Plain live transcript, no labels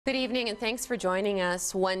Good evening and thanks for joining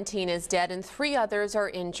us. One teen is dead and 3 others are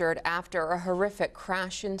injured after a horrific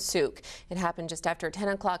crash in Sooke. It happened just after 10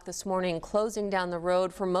 o'clock this morning, closing down the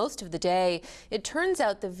road for most of the day. It turns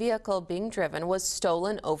out the vehicle being driven was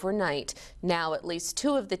stolen overnight. Now at least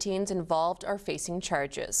 2 of the teens involved are facing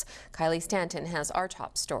charges. Kylie Stanton has our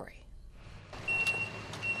top story.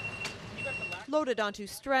 Loaded onto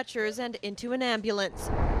stretchers and into an ambulance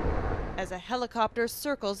as a helicopter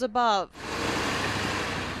circles above.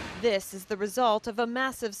 This is the result of a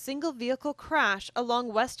massive single-vehicle crash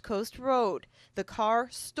along West Coast Road. The car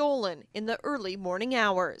stolen in the early morning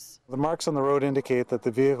hours. The marks on the road indicate that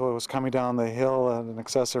the vehicle was coming down the hill at an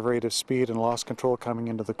excessive rate of speed and lost control coming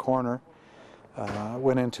into the corner.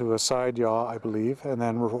 Went into a side yaw, I believe, and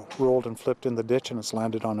then rolled and flipped in the ditch, and it's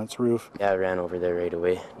landed on its roof. Yeah, I ran over there right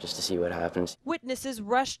away just to see what happens. Witnesses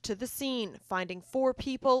rushed to the scene, finding 4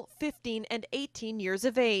 people, 15 and 18 years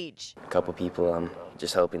of age. A couple people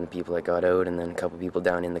just helping the people that got out, and then a couple people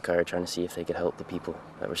down in the car trying to see if they could help the people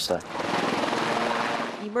that were stuck.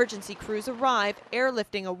 Emergency crews arrive,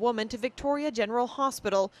 airlifting a woman to Victoria General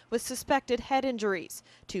Hospital with suspected head injuries.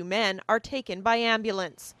 2 men are taken by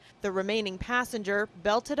ambulance. The remaining passenger,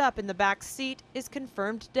 belted up in the back seat, is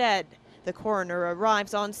confirmed dead. The coroner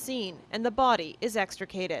arrives on scene and the body is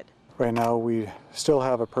extricated. Right now we still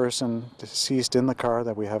have a person deceased in the car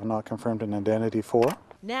that we have not confirmed an identity for.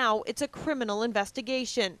 Now it's a criminal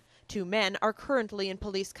investigation. 2 men are currently in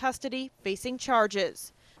police custody facing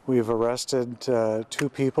charges. We've arrested 2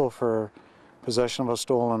 people for possession of a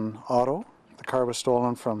stolen auto. The car was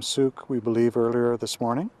stolen from Sooke, we believe, earlier this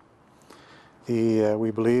morning. We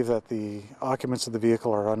believe that the occupants of the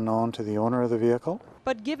vehicle are unknown to the owner of the vehicle.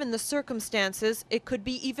 But given the circumstances, it could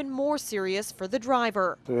be even more serious for the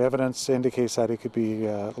driver. The evidence indicates that he could be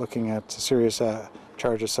looking at serious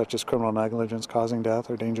charges such as criminal negligence causing death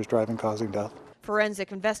or dangerous driving causing death.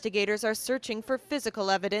 Forensic investigators are searching for physical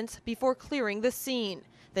evidence before clearing the scene.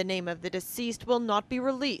 The name of the deceased will not be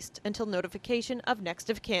released until notification of next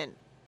of kin.